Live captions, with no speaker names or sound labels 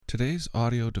Today's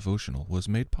audio devotional was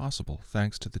made possible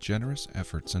thanks to the generous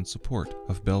efforts and support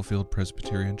of Bellefield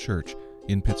Presbyterian Church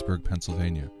in Pittsburgh,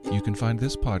 Pennsylvania. You can find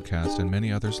this podcast and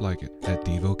many others like it at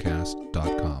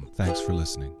Devocast.com. Thanks for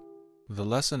listening. The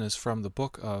lesson is from the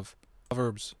book of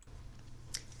Proverbs.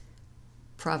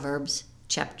 Proverbs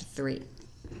chapter 3.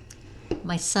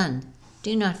 My son,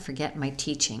 do not forget my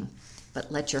teaching,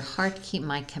 but let your heart keep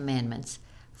my commandments,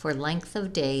 for length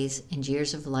of days and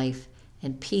years of life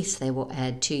and peace they will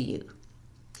add to you.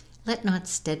 Let not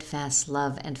steadfast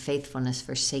love and faithfulness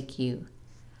forsake you.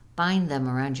 Bind them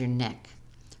around your neck.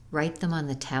 Write them on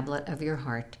the tablet of your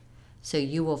heart, so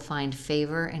you will find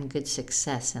favor and good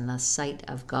success in the sight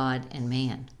of God and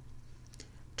man.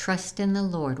 Trust in the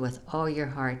Lord with all your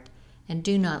heart, and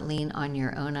do not lean on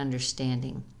your own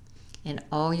understanding. In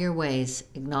all your ways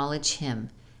acknowledge him,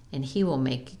 and he will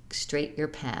make straight your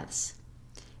paths.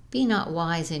 Be not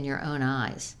wise in your own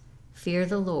eyes. Fear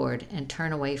the Lord and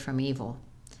turn away from evil.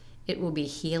 It will be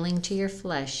healing to your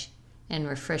flesh and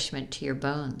refreshment to your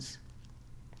bones.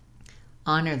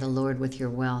 Honor the Lord with your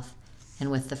wealth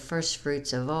and with the first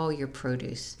fruits of all your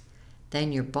produce.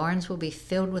 Then your barns will be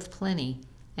filled with plenty,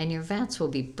 and your vats will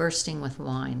be bursting with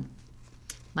wine.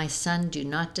 My son, do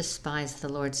not despise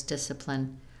the Lord's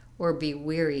discipline, or be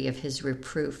weary of his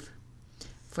reproof.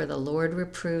 For the Lord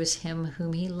reproves him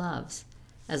whom he loves,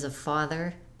 as a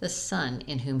father the son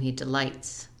in whom he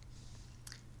delights.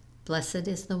 Blessed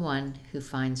is the one who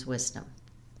finds wisdom.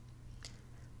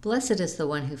 Blessed is the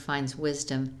one who finds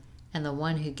wisdom and the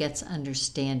one who gets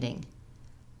understanding.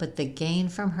 But the gain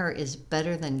from her is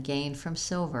better than gain from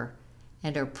silver,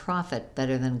 and her profit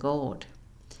better than gold.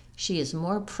 She is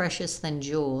more precious than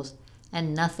jewels,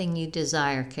 and nothing you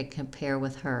desire can compare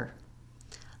with her.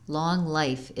 Long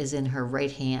life is in her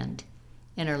right hand.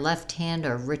 In her left hand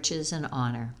are riches and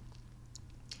honor.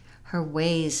 Her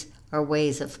ways are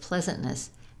ways of pleasantness,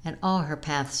 and all her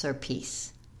paths are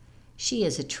peace. She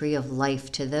is a tree of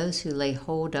life to those who lay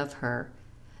hold of her.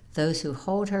 Those who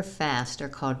hold her fast are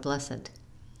called blessed.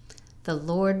 The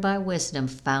Lord by wisdom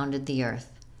founded the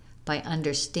earth. By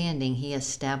understanding he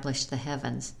established the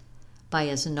heavens. By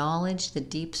his knowledge the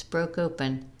deeps broke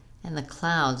open, and the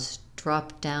clouds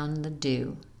dropped down the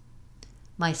dew.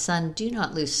 My son, do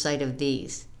not lose sight of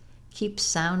these. Keep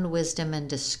sound wisdom and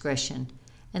discretion,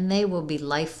 and they will be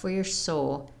life for your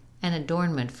soul and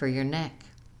adornment for your neck.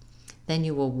 Then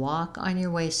you will walk on your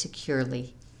way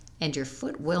securely, and your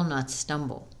foot will not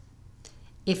stumble.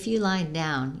 If you lie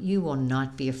down, you will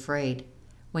not be afraid.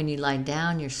 When you lie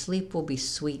down, your sleep will be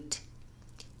sweet.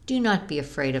 Do not be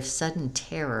afraid of sudden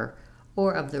terror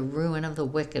or of the ruin of the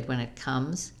wicked when it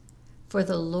comes, for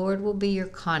the Lord will be your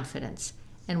confidence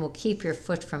and will keep your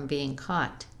foot from being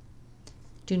caught.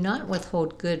 Do not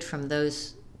withhold good from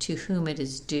those to whom it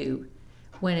is due,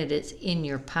 when it is in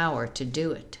your power to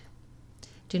do it.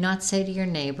 Do not say to your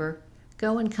neighbor,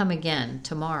 "Go and come again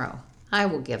tomorrow. I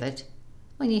will give it,"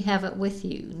 when you have it with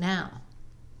you now.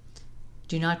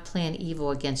 Do not plan evil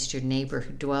against your neighbor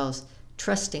who dwells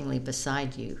trustingly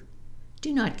beside you.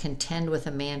 Do not contend with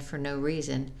a man for no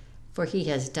reason, for he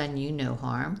has done you no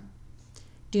harm.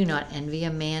 Do not envy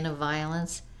a man of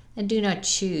violence, and do not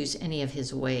choose any of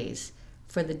his ways.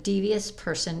 For the devious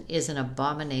person is an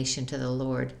abomination to the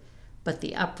Lord, but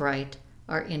the upright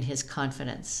are in his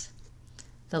confidence.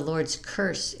 The Lord's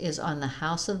curse is on the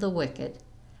house of the wicked,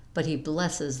 but he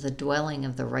blesses the dwelling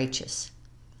of the righteous.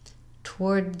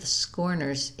 Toward the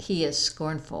scorners he is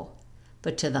scornful,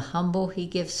 but to the humble he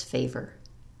gives favor.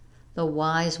 The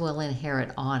wise will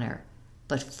inherit honor,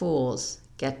 but fools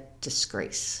get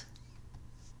disgrace.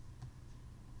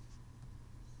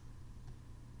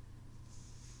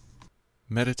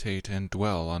 Meditate and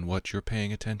dwell on what you're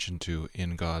paying attention to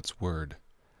in God's Word.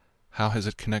 How has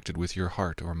it connected with your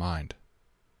heart or mind?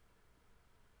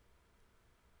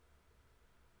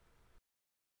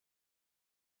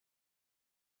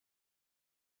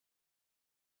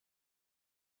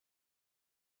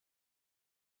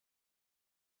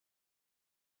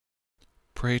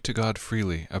 Pray to God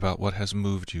freely about what has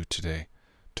moved you today.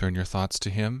 Turn your thoughts to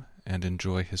Him and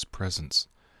enjoy His presence.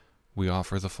 We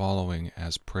offer the following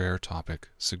as prayer topic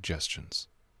suggestions: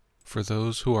 for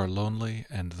those who are lonely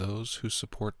and those who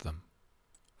support them,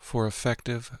 for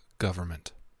effective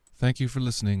government. Thank you for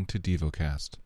listening to Devocast.